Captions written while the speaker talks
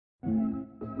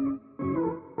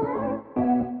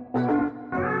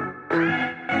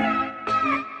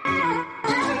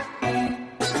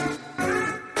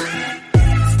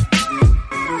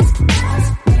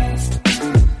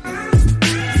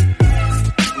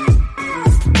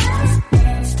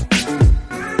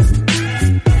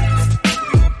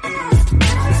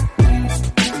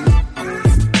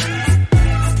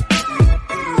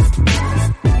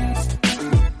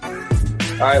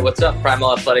All right, what's up,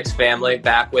 Primal Athletics family?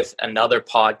 Back with another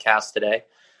podcast today.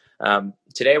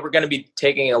 Today we're going to be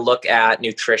taking a look at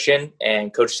nutrition,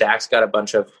 and Coach Zach's got a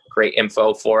bunch of great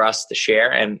info for us to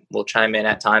share, and we'll chime in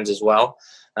at times as well.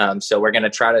 So we're going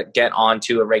to try to get on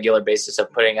to a regular basis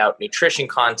of putting out nutrition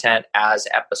content as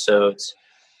episodes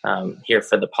here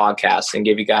for the podcast and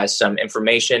give you guys some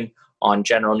information on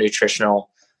general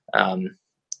nutritional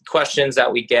questions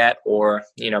that we get or,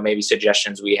 maybe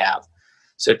suggestions we have.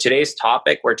 So today's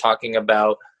topic, we're talking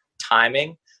about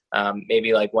timing,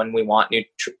 maybe like when we want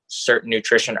certain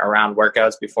nutrition around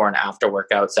workouts, before and after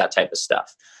workouts, that type of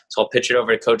stuff. So I'll pitch it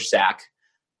over to Coach Zach.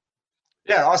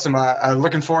 Yeah, awesome.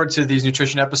 Looking forward to these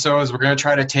nutrition episodes. We're going to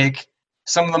try to take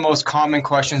some of the most common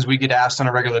questions we get asked on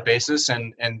a regular basis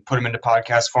and put them into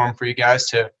podcast form for you guys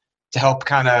to help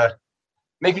kind of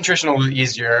make nutrition a little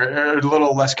easier or a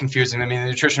little less confusing. I mean,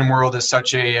 the nutrition world is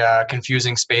such a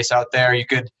confusing space out there.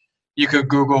 You could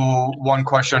Google one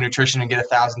question on nutrition and get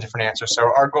 1,000 different answers. So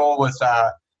our goal with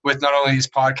not only these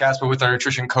podcasts, but with our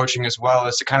nutrition coaching as well,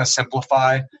 is to kind of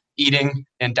simplify eating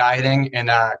and dieting and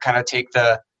kind of take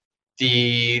the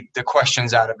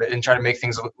questions out of it and try to make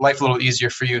life a little easier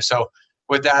for you. So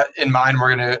with that in mind,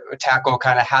 we're going to tackle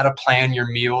kind of how to plan your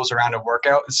meals around a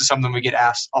workout. This is something we get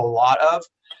asked a lot of.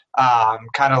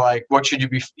 Kind of like, what should you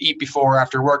eat before or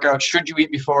after a workout? Should you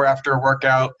eat before or after a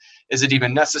workout? Is it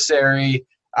even necessary?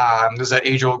 There's that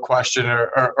age-old question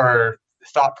or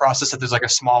thought process that there's like a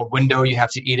small window you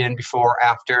have to eat in before or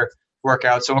after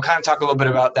workout. So we'll kind of talk a little bit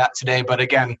about that today. But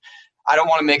again, I don't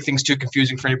want to make things too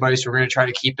confusing for anybody, so we're going to try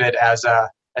to keep it as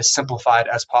simplified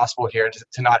as possible here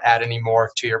to not add any more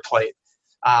to your plate.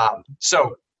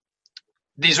 So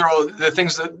these are all the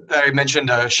things that I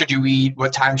mentioned. Should you eat?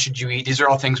 What time should you eat? These are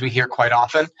all things we hear quite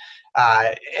often.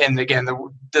 And again,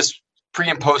 this pre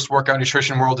and post workout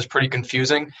nutrition world is pretty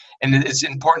confusing, and it's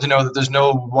important to know that there's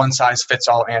no one size fits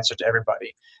all answer to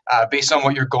everybody. Based on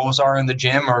what your goals are in the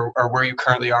gym or where you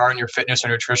currently are in your fitness or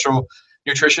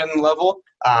nutrition level,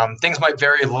 things might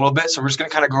vary a little bit. So we're just going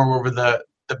to kind of go over the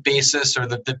basis or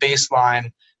the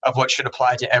baseline of what should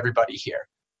apply to everybody here.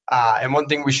 And one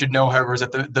thing we should know, however, is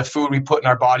that the food we put in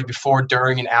our body before,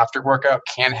 during, and after workout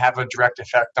can have a direct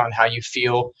effect on how you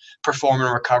feel, perform,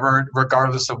 and recover,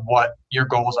 regardless of what your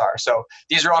goals are. So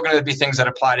these are all going to be things that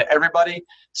apply to everybody.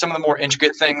 Some of the more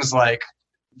intricate things, like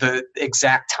the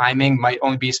exact timing, might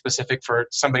only be specific for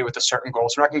somebody with a certain goal.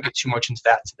 So we're not going to get too much into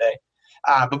that today.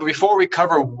 But before we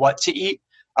cover what to eat,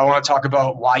 I want to talk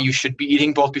about why you should be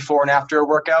eating both before and after a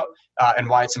workout and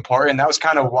why it's important. And that was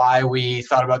kind of why we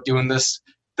thought about doing this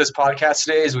podcast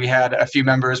today. Is we had a few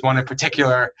members, one in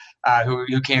particular,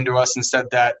 who came to us and said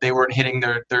that they weren't hitting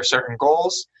their certain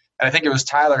goals. And I think it was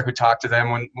Tyler who talked to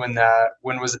them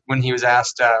when he was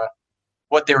asked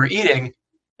what they were eating.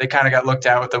 They kind of got looked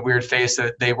at with a weird face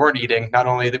that they weren't eating. Not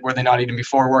only were they not eating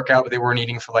before a workout, but they weren't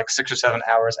eating for like 6 or 7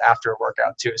 hours after a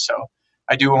workout too. So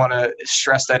I do want to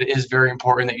stress that it is very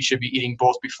important that you should be eating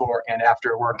both before and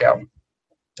after a workout.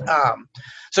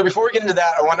 So before we get into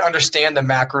that, I want to understand the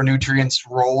macronutrients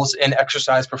roles in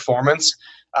exercise performance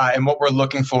and what we're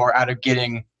looking for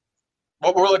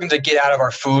what we're looking to get out of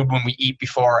our food when we eat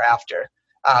before or after.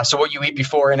 So what you eat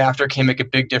before and after can make a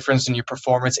big difference in your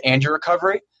performance and your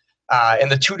recovery. In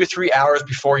the 2 to 3 hours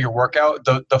before your workout,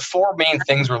 the 4 main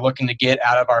things we're looking to get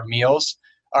out of our meals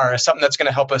are something that's going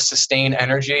to help us sustain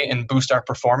energy and boost our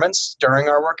performance during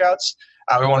our workouts.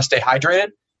 We want to stay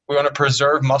hydrated. We want to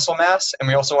preserve muscle mass, and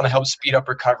we also want to help speed up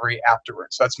recovery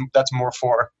afterwards. So that's more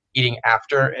for eating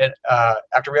after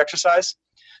we exercise.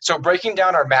 So breaking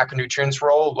down our macronutrients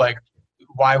role, like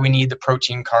why we need the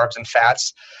protein, carbs, and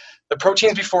fats. The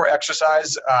proteins before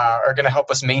exercise are going to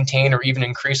help us maintain or even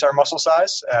increase our muscle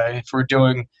size. If we're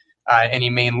doing any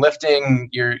main lifting,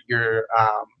 your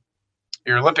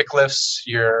Olympic lifts,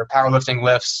 your powerlifting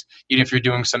lifts, even if you're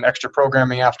doing some extra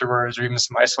programming afterwards or even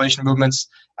some isolation movements,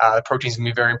 the proteins can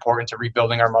be very important to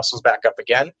rebuilding our muscles back up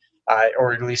again,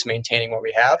 or at least maintaining what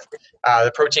we have.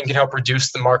 The protein can help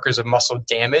reduce the markers of muscle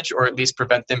damage or at least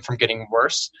prevent them from getting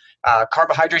worse.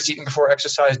 Carbohydrates eaten before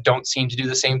exercise don't seem to do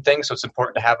the same thing, so it's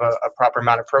important to have a proper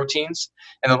amount of proteins.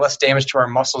 And the less damage to our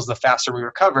muscles, the faster we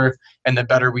recover and the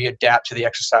better we adapt to the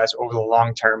exercise over the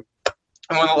long term.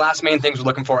 And one of the last main things we're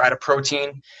looking for out of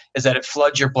protein is that it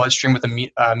floods your bloodstream with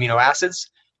amino acids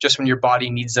just when your body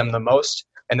needs them the most.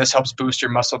 And this helps boost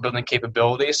your muscle building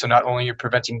capability. So not only you're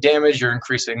preventing damage, you're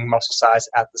increasing muscle size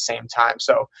at the same time.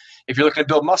 So if you're looking to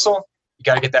build muscle, you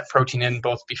got to get that protein in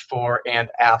both before and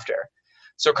after.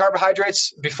 So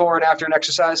carbohydrates before and after an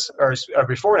exercise, or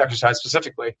before an exercise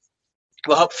specifically,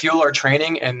 will help fuel our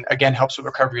training and, again, helps with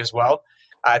recovery as well.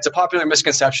 It's a popular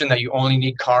misconception that you only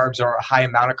need carbs or a high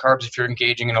amount of carbs if you're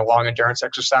engaging in a long endurance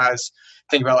exercise.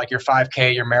 Think about like your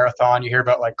 5K, your marathon. You hear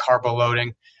about like carbo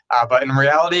loading. But in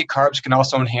reality, carbs can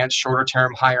also enhance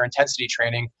shorter-term, higher-intensity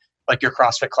training, like your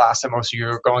CrossFit class that most of you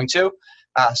are going to.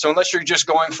 So unless you're just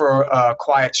going for a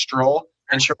quiet stroll,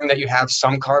 ensuring that you have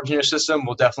some carbs in your system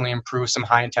will definitely improve some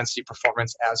high-intensity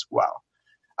performance as well.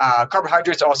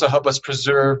 Carbohydrates also help us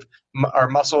preserve our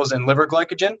muscles and liver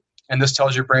glycogen, and this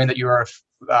tells your brain that you are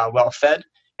well-fed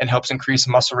and helps increase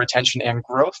muscle retention and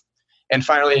growth. And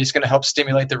finally, it's going to help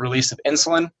stimulate the release of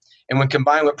insulin. And when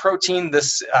combined with protein,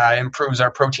 this improves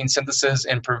our protein synthesis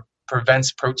and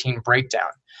prevents protein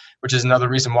breakdown, which is another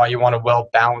reason why you want a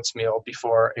well-balanced meal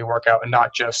before a workout and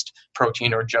not just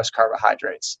protein or just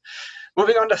carbohydrates.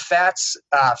 Moving on to fats.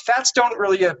 Fats don't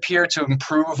really appear to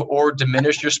improve or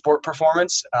diminish your sport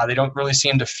performance. They don't really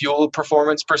seem to fuel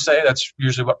performance per se. That's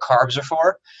usually what carbs are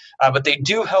for. But they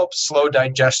do help slow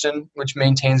digestion, which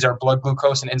maintains our blood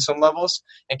glucose and insulin levels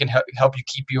and can help you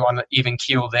keep you on an even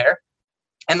keel there.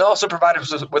 And they also provide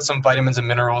us with some vitamins and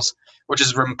minerals, which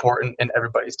is important in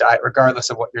everybody's diet, regardless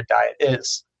of what your diet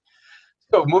is.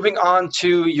 So moving on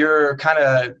to your kind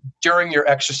of during your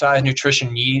exercise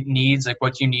nutrition needs, like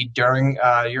what you need during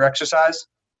your exercise,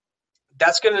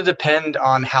 that's going to depend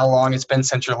on how long it's been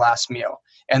since your last meal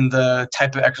and the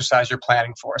type of exercise you're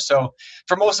planning for. So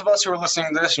for most of us who are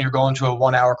listening to this and you're going to a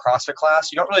 1-hour CrossFit class,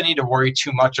 you don't really need to worry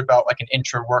too much about like an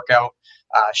intra-workout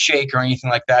shake or anything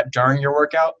like that during your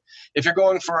workout. If you're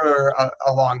going for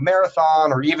a long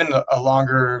marathon or even a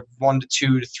longer 1 to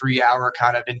 2 to 3 hour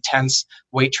kind of intense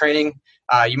weight training,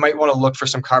 you might want to look for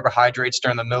some carbohydrates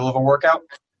during the middle of a workout.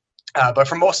 But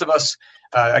for most of us,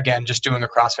 again, just doing a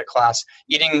CrossFit class,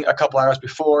 eating a couple hours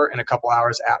before and a couple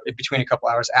hours between a couple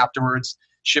hours afterwards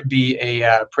should be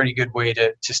a pretty good way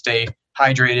to stay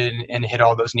hydrated and hit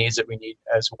all those needs that we need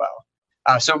as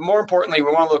well. So more importantly,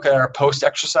 we want to look at our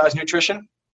post-exercise nutrition.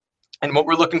 And what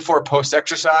we're looking for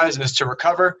post-exercise is to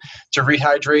recover, to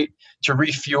rehydrate, to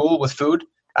refuel with food,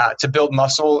 to build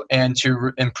muscle, and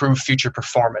to improve future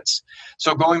performance.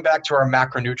 So going back to our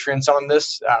macronutrients on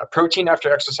this, protein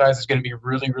after exercise is going to be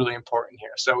really, really important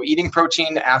here. So eating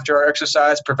protein after our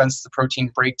exercise prevents the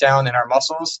protein breakdown in our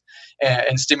muscles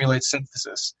and stimulates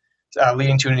synthesis,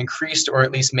 leading to an increased or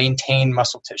at least maintained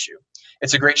muscle tissue.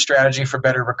 It's a great strategy for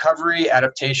better recovery,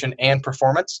 adaptation, and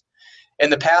performance. In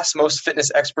the past, most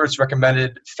fitness experts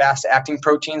recommended fast-acting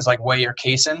proteins like whey or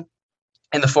casein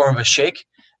in the form of a shake.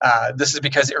 This is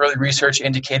because early research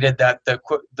indicated that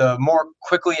the more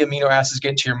quickly amino acids get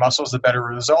into your muscles, the better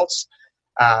results.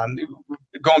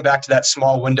 Going back to that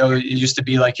small window, it used to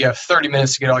be like you have 30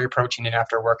 minutes to get all your protein in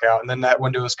after a workout, and then that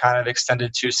window was kind of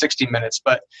extended to 60 minutes.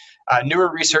 But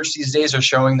newer research these days are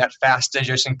showing that fast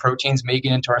digesting proteins may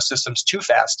get into our systems too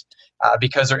fast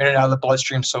because they're in and out of the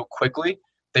bloodstream so quickly.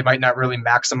 They might not really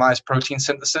maximize protein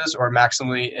synthesis or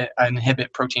maximally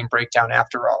inhibit protein breakdown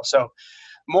after all. So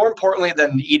more importantly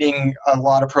than eating a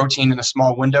lot of protein in a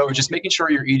small window, is just making sure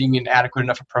you're eating an adequate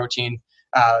enough of protein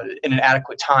in an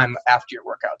adequate time after your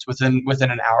workouts,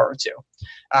 within an hour or two.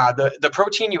 The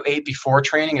protein you ate before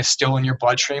training is still in your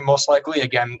bloodstream most likely.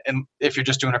 Again, and if you're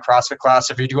just doing a CrossFit class,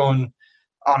 if you're going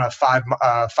on a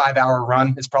 5-hour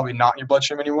run, it's probably not in your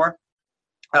bloodstream anymore.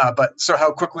 But so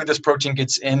how quickly this protein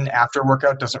gets in after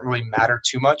workout doesn't really matter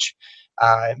too much.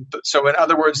 So in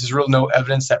other words, there's really no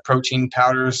evidence that protein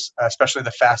powders, especially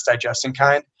the fast digesting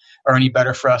kind, are any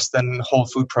better for us than whole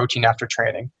food protein after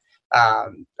training.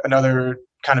 Another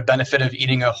kind of benefit of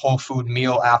eating a whole food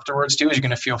meal afterwards too is you're going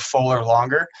to feel fuller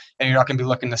longer, and you're not going to be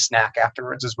looking to snack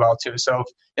afterwards as well too. So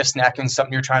if snacking is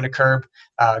something you're trying to curb,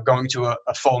 going to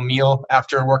a full meal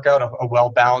after a workout, a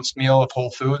well-balanced meal of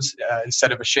whole foods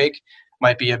instead of a shake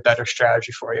might be a better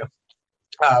strategy for you.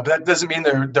 But that doesn't mean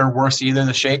they're worse either,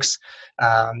 the shakes.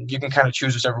 You can kind of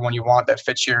choose whichever one you want that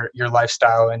fits your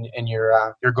lifestyle and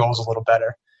your goals a little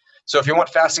better. So if you want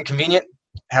fast and convenient,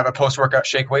 have a post-workout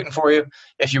shake waiting for you.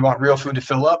 If you want real food to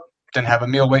fill up, then have a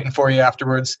meal waiting for you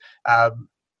afterwards.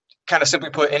 Kind of simply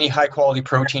put, any high-quality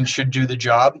protein should do the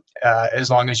job as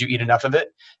long as you eat enough of it.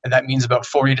 And that means about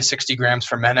 40 to 60 grams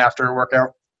for men after a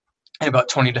workout and about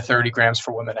 20 to 30 grams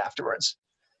for women afterwards.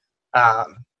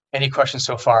 Any questions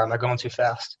so far? Am I going too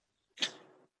fast?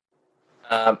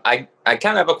 I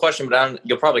kind of have a question, but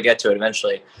you'll probably get to it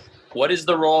eventually. What is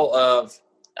the role of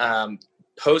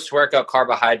post-workout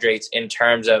carbohydrates in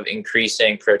terms of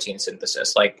increasing protein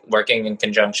synthesis, like working in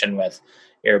conjunction with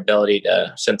your ability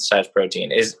to synthesize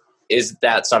protein? Is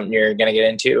that something you're going to get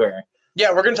into? Or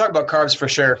yeah, we're going to talk about carbs for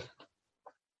sure.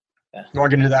 Yeah. You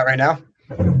want to get into that right now?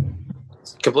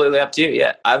 It's completely up to you.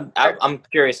 Yeah, I'm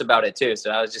curious about it too.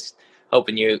 So I was just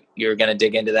hoping you were going to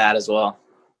dig into that as well.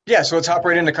 Yeah, so let's hop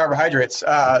right into carbohydrates.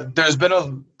 There's been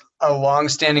a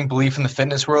long-standing belief in the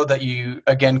fitness world that you,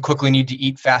 again, quickly need to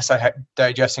eat fast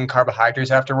digesting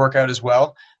carbohydrates after workout as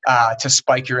well to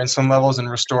spike your insulin levels and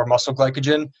restore muscle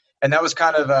glycogen. And that was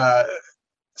kind of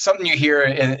something you hear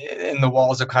in the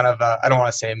walls of kind of, I don't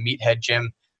want to say a meathead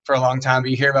gym for a long time,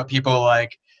 but you hear about people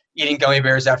like eating gummy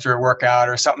bears after a workout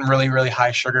or something really, really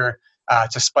high sugar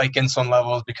to spike insulin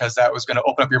levels because that was going to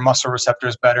open up your muscle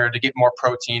receptors better to get more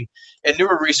protein. And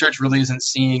newer research really isn't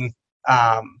seeing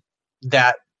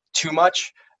that too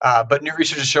much, but new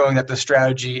research is showing that the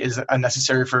strategy is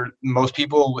unnecessary for most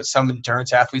people, with some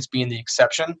endurance athletes being the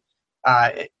exception.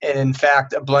 And in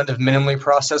fact, a blend of minimally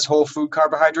processed whole food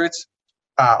carbohydrates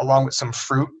along with some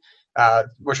fruit,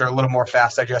 which are a little more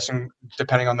fast digesting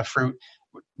depending on the fruit,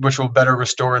 which will better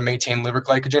restore and maintain liver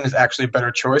glycogen, is actually a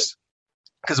better choice.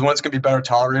 Because one, it's going to be better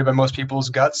tolerated by most people's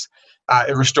guts.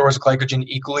 It restores glycogen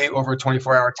equally over a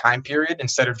 24-hour time period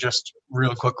instead of just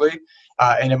real quickly.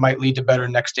 And it might lead to better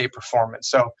next day performance.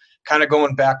 So kind of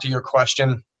going back to your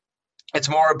question, it's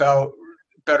more about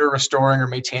better restoring or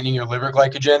maintaining your liver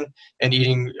glycogen and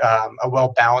eating a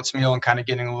well-balanced meal and kind of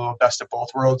getting a little best of both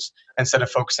worlds instead of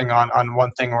focusing on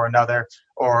one thing or another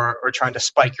or trying to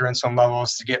spike your insulin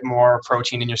levels to get more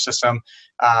protein in your system.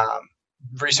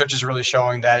 Research is really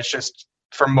showing that it's just,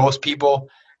 for most people,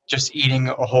 just eating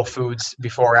a whole foods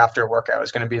before or after a workout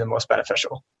is going to be the most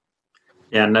beneficial.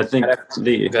 Yeah, and I think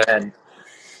Go ahead.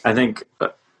 I think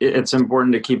it's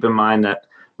important to keep in mind that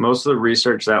most of the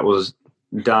research that was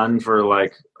done for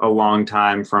like a long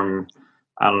time, from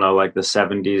I don't know, like the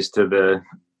 70s to the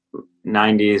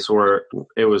 90s, where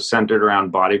it was centered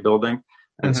around bodybuilding,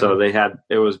 and so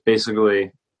it was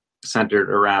basically centered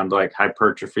around like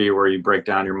hypertrophy, where you break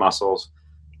down your muscles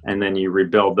and then you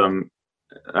rebuild them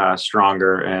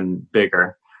stronger and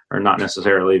bigger, or not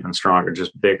necessarily even stronger,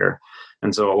 just bigger.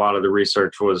 And so a lot of the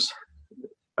research was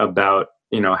about,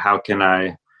 how can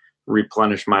I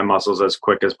replenish my muscles as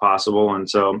quick as possible? And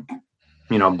so,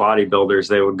 bodybuilders,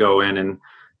 they would go in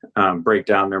and break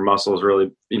down their muscles, really,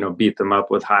 beat them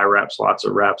up with high reps, lots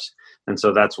of reps. And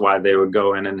so that's why they would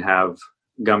go in and have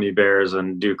gummy bears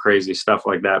and do crazy stuff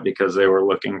like that, because they were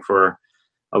looking for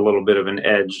a little bit of an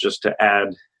edge just to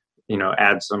add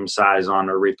some size on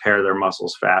or repair their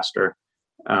muscles faster.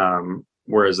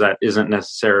 Whereas that isn't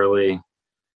necessarily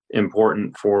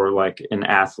important for like an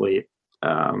athlete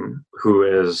who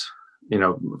is,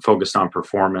 focused on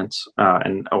performance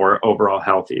or overall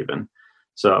health even.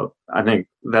 So I think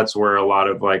that's where a lot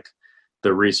of like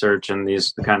the research and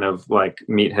these kind of like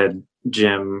meathead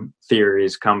gym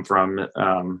theories come from,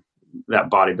 that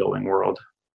bodybuilding world.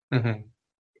 Mm-hmm.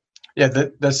 Yeah,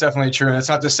 that's definitely true. And it's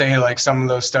not to say like some of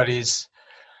those studies,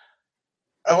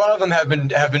 a lot of them have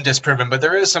been disproven, but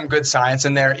there is some good science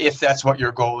in there if that's what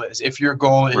your goal is. If your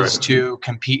goal is to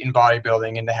compete in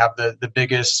bodybuilding and to have the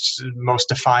biggest, most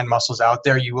defined muscles out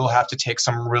there, you will have to take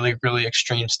some really, really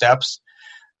extreme steps.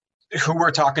 Who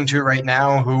we're talking to right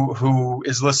now, who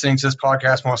is listening to this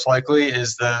podcast most likely,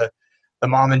 is the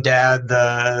mom and dad,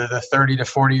 the 30 to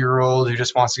 40-year-old who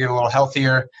just wants to get a little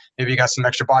healthier. Maybe you got some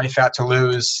extra body fat to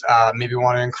lose. Maybe you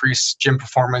want to increase gym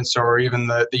performance, or even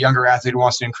the younger athlete who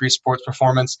wants to increase sports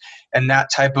performance. And that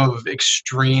type of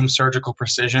extreme surgical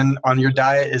precision on your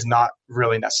diet is not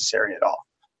really necessary at all.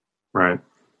 Right.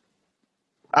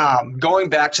 Going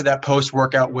back to that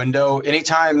post-workout window,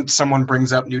 anytime someone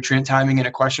brings up nutrient timing in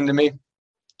a question to me,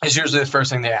 it's usually the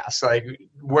first thing they ask. Like,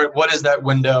 what is that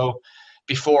window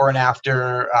before and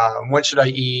after? When should I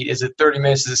eat? Is it 30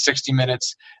 minutes? Is it 60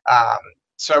 minutes?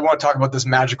 So I want to talk about this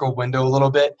magical window a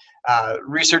little bit.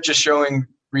 Research is showing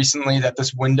recently that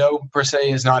this window per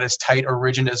se is not as tight or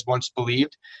rigid as once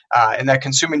believed, and that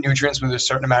consuming nutrients with a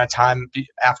certain amount of time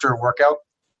after a workout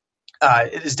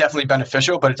it is definitely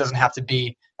beneficial, but it doesn't have to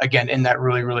be, again, in that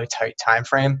really, really tight time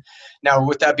frame. Now,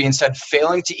 with that being said,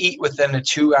 failing to eat within a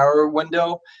 2-hour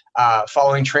window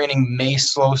following training may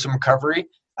slow some recovery.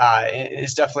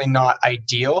 It's definitely not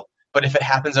ideal, but if it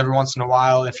happens every once in a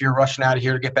while, if you're rushing out of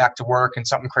here to get back to work and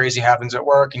something crazy happens at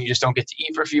work and you just don't get to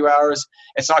eat for a few hours,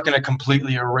 it's not going to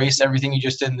completely erase everything you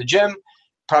just did in the gym.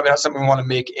 Probably not something we want to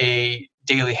make a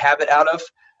daily habit out of,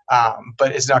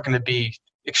 but it's not going to be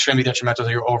extremely detrimental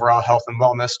to your overall health and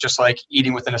wellness, just like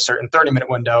eating within a certain 30-minute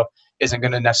window isn't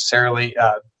going to necessarily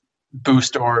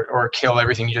boost or kill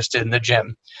everything you just did in the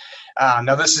gym.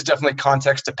 Now, this is definitely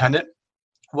context dependent.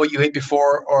 What you ate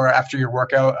before or after your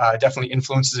workout definitely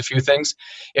influences a few things.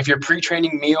 If your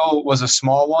pre-training meal was a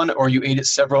small one or you ate it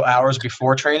several hours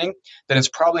before training, then it's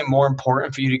probably more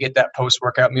important for you to get that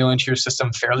post-workout meal into your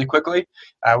system fairly quickly,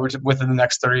 within the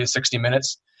next 30 to 60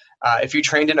 minutes. If you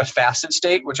trained in a fasted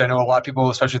state, which I know a lot of people,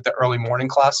 especially with the early morning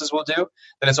classes, will do,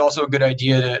 then it's also a good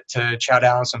idea to chow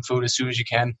down on some food as soon as you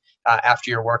can after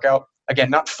your workout. Again,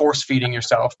 not force feeding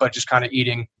yourself, but just kind of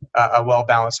eating a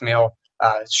well-balanced meal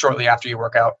shortly after you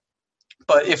work out.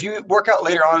 But if you work out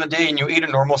later on in the day and you eat a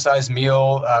normal sized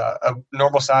meal, a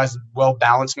normal sized,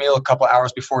 well-balanced meal a couple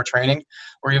hours before training,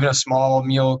 or even a small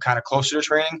meal kind of closer to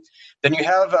training, then you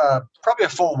have probably a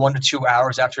full 1 to 2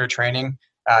 hours after your training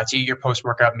to eat your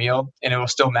post-workout meal, and it will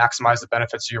still maximize the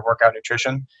benefits of your workout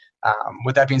nutrition.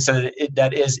 With that being said,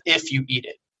 that is if you eat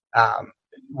it.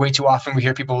 Way too often we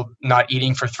hear people not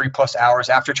eating for 3+ hours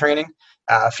after training,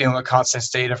 feeling a constant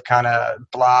state of kind of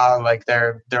blah, like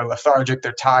they're lethargic,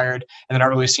 they're tired, and they're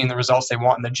not really seeing the results they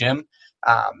want in the gym.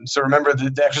 So remember,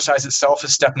 the exercise itself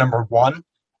is step number 1,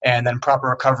 and then proper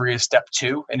recovery is step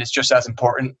 2, and it's just as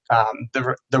important.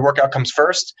 The workout comes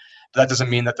first, but that doesn't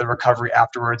mean that the recovery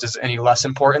afterwards is any less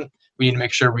important. We need to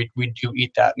make sure we do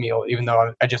eat that meal, even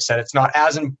though I just said it's not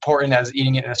as important as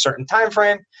eating it in a certain time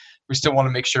frame. We still want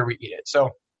to make sure we eat it.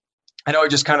 So I know I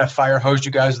just kind of fire hosed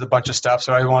you guys with a bunch of stuff,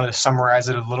 so I wanted to summarize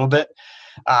it a little bit.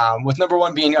 With number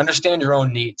 1 being understand your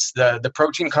own needs. The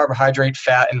protein, carbohydrate,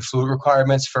 fat, and fluid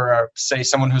requirements for, say,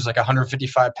 someone who's like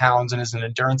 155 pounds and is an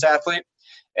endurance athlete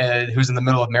who's in the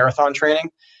middle of marathon training,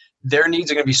 their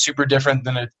needs are going to be super different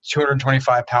than a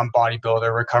 225-pound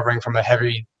bodybuilder recovering from a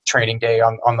heavy training day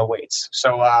on the weights.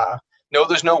 So no,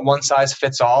 there's no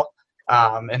one-size-fits-all,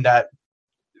 and that,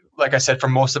 like I said, for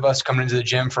most of us coming into the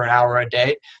gym for an hour a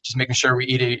day, just making sure we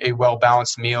eat a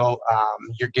well-balanced meal.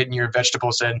 You're getting your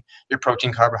vegetables in, your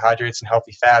protein, carbohydrates, and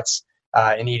healthy fats,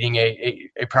 and eating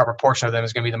a proper portion of them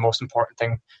is going to be the most important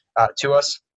thing to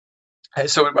us.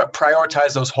 So we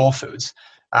prioritize those whole foods.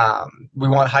 We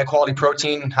want high-quality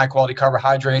protein, high-quality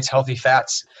carbohydrates, healthy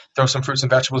fats. Throw some fruits and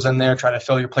vegetables in there. Try to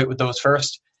fill your plate with those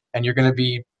first, and you're going to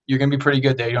be pretty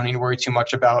good there. You don't need to worry too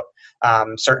much about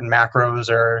certain macros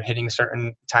or hitting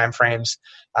certain time frames.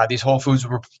 These whole foods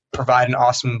will provide an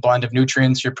awesome blend of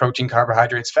nutrients: your protein,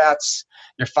 carbohydrates, fats,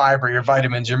 your fiber, your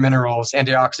vitamins, your minerals,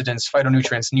 antioxidants,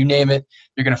 phytonutrients, and you name it.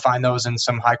 You're going to find those in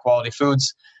some high-quality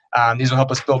foods. These will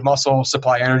help us build muscle,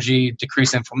 supply energy,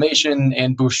 decrease inflammation,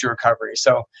 and boost your recovery.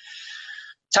 So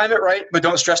time it right, but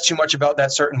don't stress too much about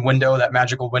that certain window, that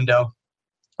magical window.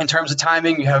 In terms of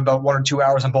timing, you have about 1 or 2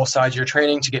 hours on both sides of your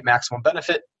training to get maximum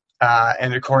benefit.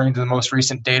 And according to the most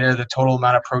recent data, the total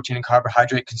amount of protein and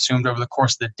carbohydrate consumed over the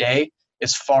course of the day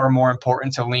is far more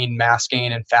important to lean mass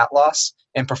gain and fat loss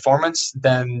and performance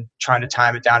than trying to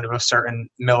time it down to a certain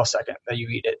millisecond that you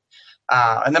eat it.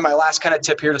 And then my last kind of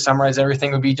tip here to summarize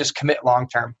everything would be just commit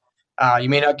long-term. You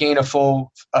may not gain a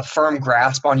firm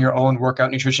grasp on your own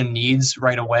workout nutrition needs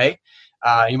right away.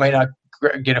 You might not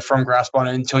get a firm grasp on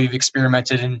it until you've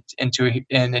experimented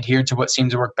and adhered to what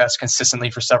seems to work best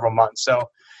consistently for several months. So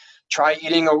try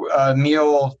eating a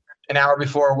meal an hour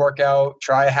before a workout,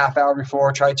 try a half hour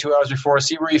before, try 2 hours before,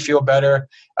 see where you feel better.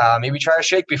 Maybe try a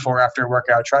shake before or after a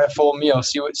workout, try a full meal,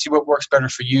 see what works better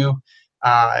for you.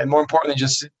 And more importantly,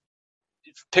 just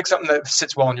pick something that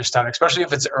sits well in your stomach, especially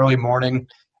if it's early morning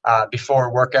before a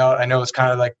workout. I know it's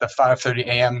kind of like the 5:30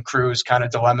 a.m. crew's kind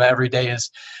of dilemma every day is,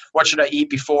 what should I eat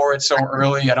before it's so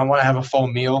early? I don't want to have a full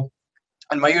meal.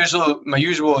 And my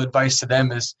usual advice to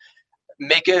them is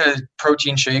make a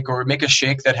protein shake or make a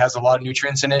shake that has a lot of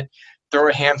nutrients in it. Throw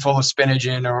a handful of spinach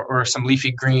in or some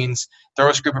leafy greens. Throw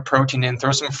a scoop of protein in.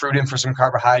 Throw some fruit in for some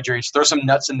carbohydrates. Throw some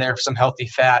nuts in there for some healthy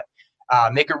fat.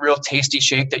 Make a real tasty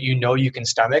shake that you know you can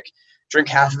stomach. Drink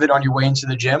half of it on your way into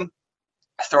the gym.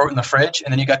 Throw it in the fridge,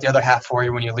 and then you got the other half for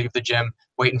you when you leave the gym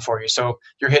waiting for you. So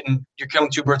you're killing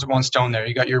 2 birds with 1 stone there.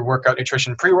 You got your workout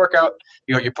nutrition pre-workout,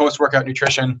 you got your post-workout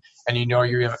nutrition, and you know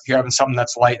you're having something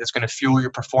that's light that's going to fuel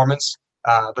your performance,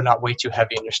 but not way too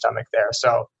heavy in your stomach there.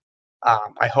 So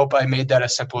I hope I made that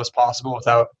as simple as possible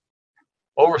without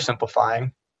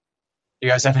oversimplifying. You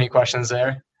guys have any questions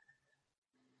there?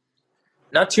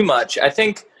 Not too much. I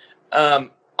think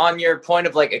on your point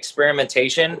of like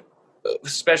experimentation,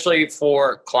 especially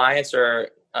for clients or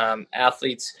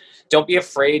athletes, don't be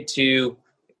afraid to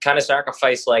kind of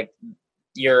sacrifice like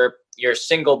your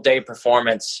single day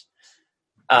performance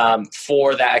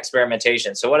for that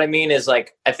experimentation. So what I mean is,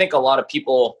 like, I think a lot of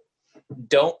people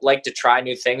don't like to try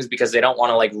new things because they don't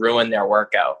want to like ruin their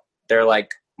workout. They're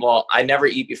like, well, I never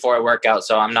eat before I work out,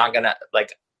 so I'm not going to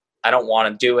like, I don't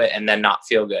want to do it and then not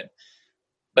feel good.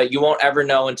 But you won't ever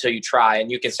know until you try. And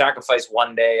you can sacrifice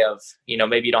one day of, you know,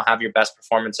 maybe you don't have your best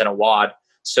performance in a WOD.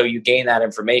 So you gain that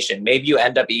information. Maybe you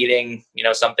end up eating, you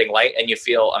know, something light and you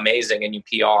feel amazing and you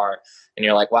PR and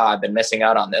you're like, wow, I've been missing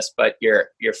out on this. But your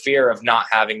fear of not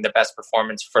having the best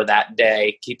performance for that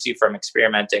day keeps you from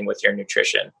experimenting with your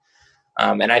nutrition.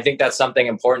 And I think that's something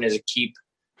important, is to keep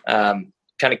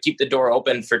kind of keep the door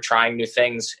open for trying new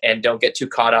things, and don't get too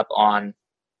caught up on,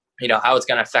 you know, how it's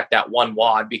going to affect that one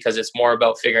WOD, because it's more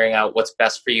about figuring out what's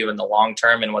best for you in the long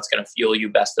term and what's going to fuel you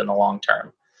best in the long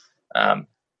term.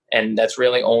 And that's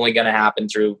really only going to happen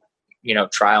through, you know,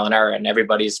 trial and error, and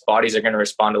everybody's bodies are going to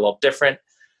respond a little different.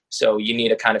 So you need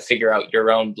to kind of figure out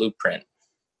your own blueprint.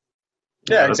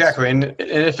 Yeah, exactly. And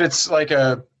if it's like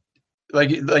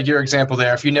your example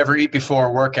there, if you never eat before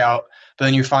a workout, but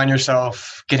then you find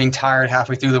yourself getting tired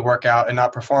halfway through the workout and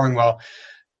not performing well,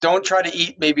 don't try to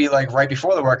eat maybe like right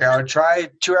before the workout. Try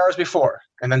 2 hours before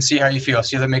and then see how you feel.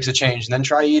 See if that makes a change. And then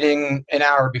try eating an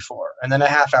hour before and then a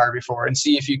half hour before, and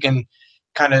see if you can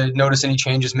kind of notice any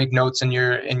changes. Make notes in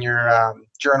your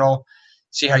journal,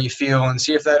 see how you feel, and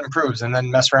see if that improves, and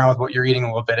then mess around with what you're eating a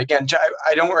little bit. Again,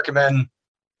 I don't recommend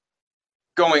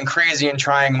going crazy and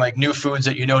trying like new foods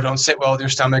that you know don't sit well with your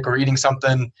stomach, or eating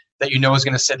something that you know is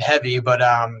going to sit heavy. But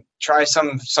try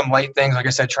some light things. Like I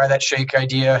said, try that shake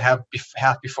idea, have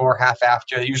half before, half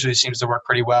after. It usually seems to work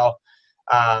pretty well.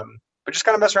 But just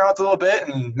kind of mess around with it a little bit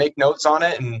and make notes on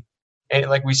it. And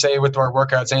like we say with our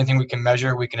workouts, anything we can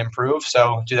measure, we can improve.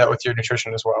 So do that with your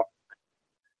nutrition as well.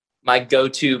 My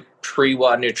go-to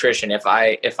pre-WOD nutrition, if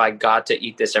I got to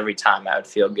eat this every time, I would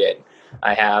feel good.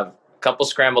 I have a couple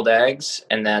scrambled eggs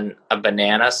and then a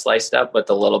banana sliced up with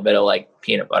a little bit of like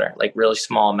peanut butter, like really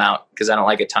small amount, because I don't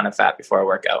like a ton of fat before I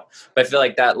work out. But I feel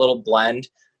like that little blend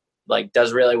like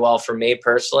does really well for me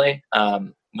personally.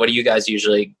 What do you guys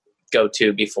usually go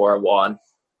to before a WOD?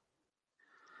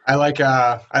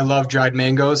 I love dried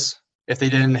mangoes. If they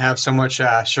didn't have so much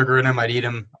sugar in them, I'd eat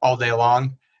them all day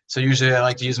long. So usually I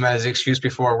like to use them as an excuse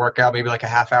before a workout, maybe like a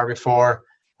half hour before,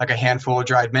 like a handful of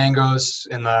dried mangoes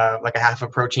and like a half a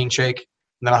protein shake.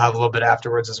 And then I'll have a little bit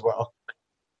afterwards as well.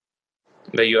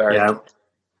 But you are. Yeah,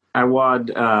 I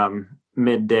WOD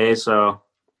midday. So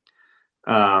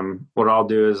what I'll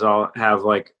do is I'll have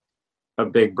like a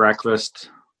big breakfast,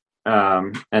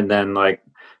 and then like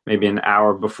maybe an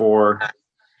hour before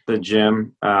the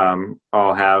gym,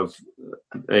 I'll have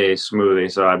a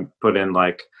smoothie. So I put in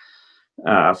like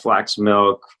flax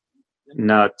milk,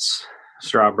 nuts,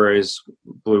 strawberries,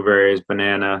 blueberries,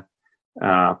 banana,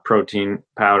 protein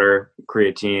powder,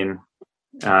 creatine,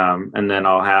 and then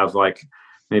I'll have like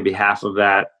maybe half of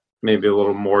that, maybe a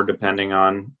little more depending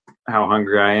on how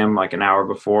hungry I am, like an hour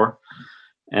before,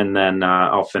 and then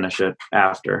I'll finish it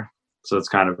after. So it's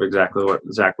kind of exactly what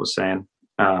Zach was saying.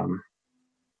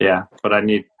 Yeah, but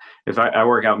if I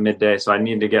work out midday, so I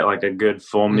need to get like a good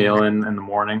full meal in the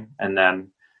morning, and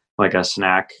then like a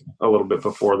snack a little bit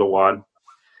before the WOD.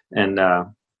 And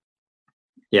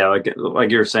yeah, like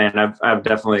you were saying, I've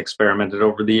definitely experimented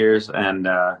over the years, and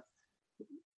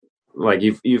like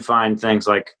you find things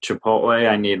like Chipotle,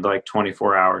 I need like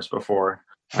 24 hours before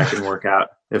I can work out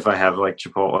if I have like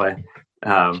Chipotle.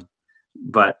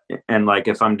 But like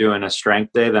if I'm doing a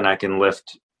strength day, then I can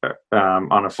lift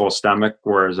on a full stomach.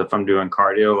 Whereas if I'm doing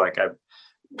cardio, like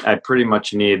I pretty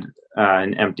much need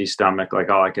an empty stomach. Like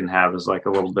all I can have is like a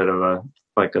little bit of a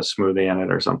smoothie in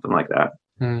it or something like that.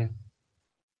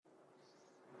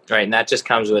 Right. And that just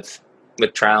comes with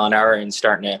trial and error and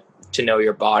starting to know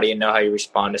your body and know how you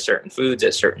respond to certain foods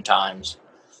at certain times.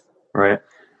 Right.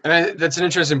 And that's an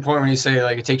interesting point when you say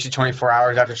like it takes you 24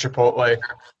 hours after Chipotle.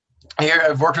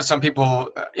 I've worked with some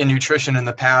people in nutrition in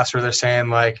the past where they're saying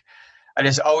like, I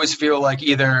just always feel like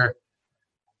either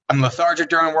I'm lethargic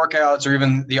during workouts or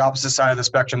even the opposite side of the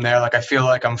spectrum there. Like I feel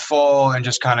like I'm full and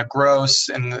just kind of gross,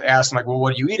 and ask them like, well,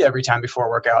 what do you eat every time before a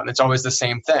workout? And it's always the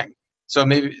same thing. So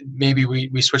maybe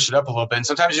we switched it up a little bit. And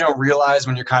sometimes you don't realize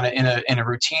when you're kind of in a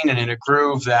routine and in a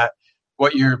groove that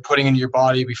what you're putting into your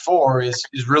body before is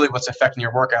really what's affecting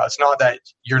your workout. It's not that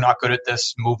you're not good at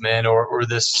this movement or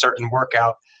this certain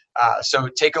workout. So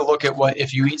take a look at what,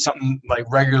 if you eat something like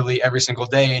regularly every single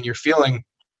day and you're feeling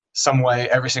some way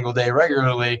every single day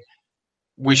regularly,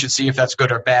 we should see if that's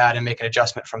good or bad and make an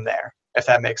adjustment from there, if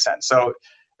that makes sense. So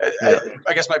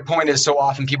I guess my point is, so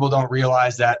often people don't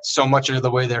realize that so much of the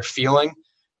way they're feeling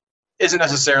isn't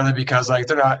necessarily because like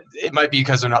it might be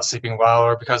because they're not sleeping well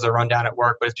or because they're run down at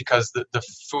work, but it's because the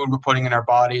food we're putting in our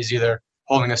bodies either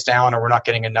holding us down, or we're not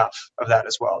getting enough of that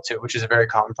as well too, which is a very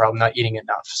common problem, not eating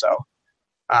enough. So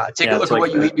take a look at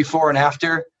what you eat before and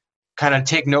after, kind of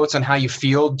take notes on how you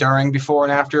feel during, before,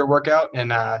 and after a workout.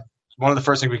 And one of the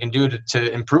first things we can do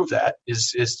to improve that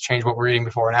is change what we're eating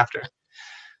before and after.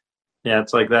 Yeah,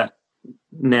 it's like that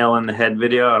nail in the head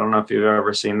video. I don't know if you've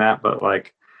ever seen that, but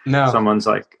like someone's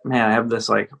like, man, I have this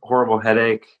like horrible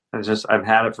headache. I've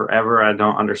had it forever. I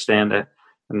don't understand it.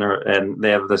 And they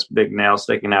have this big nail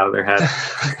sticking out of their head.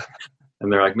 And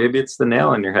they're like, maybe it's the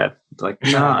nail in your head. It's like,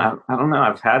 no, I don't know.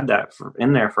 I've had that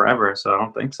in there forever, so I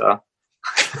don't think so.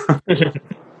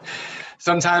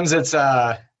 Sometimes it's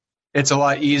a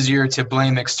lot easier to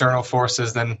blame external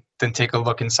forces than take a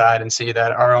look inside and see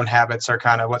that our own habits are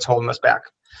kind of what's holding us back.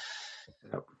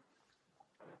 Yep.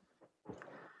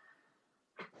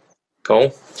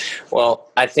 Cool. Well,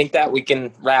 I think that we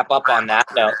can wrap up on that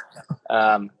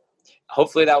note.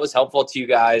 Hopefully that was helpful to you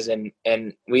guys, and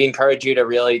we encourage you to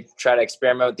really try to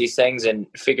experiment with these things and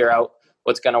figure out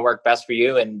what's going to work best for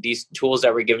you. And these tools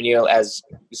that we're giving you, as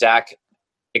Zach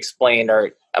explained,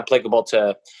 are applicable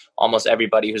to almost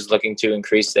everybody who's looking to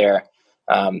increase their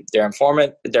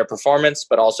performance,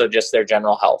 but also just their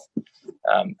general health.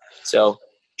 So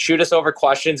shoot us over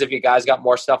questions if you guys got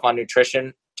more stuff on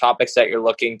nutrition, topics that you're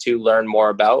looking to learn more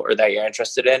about or that you're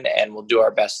interested in, and we'll do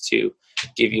our best to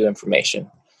give you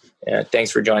information. Thanks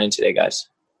for joining today, guys.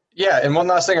 Yeah, and one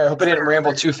last thing. I hope I didn't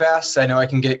ramble too fast. I know I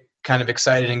can get kind of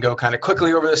excited and go kind of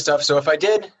quickly over this stuff. So if I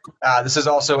did, this is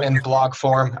also in blog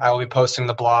form. I will be posting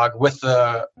the blog with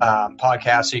the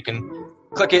podcast, so you can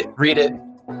click it, read it,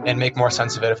 and make more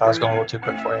sense of it if I was going a little too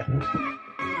quick for you.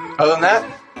 Other than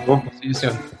that, cool. See you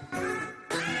soon.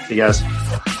 See you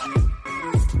guys.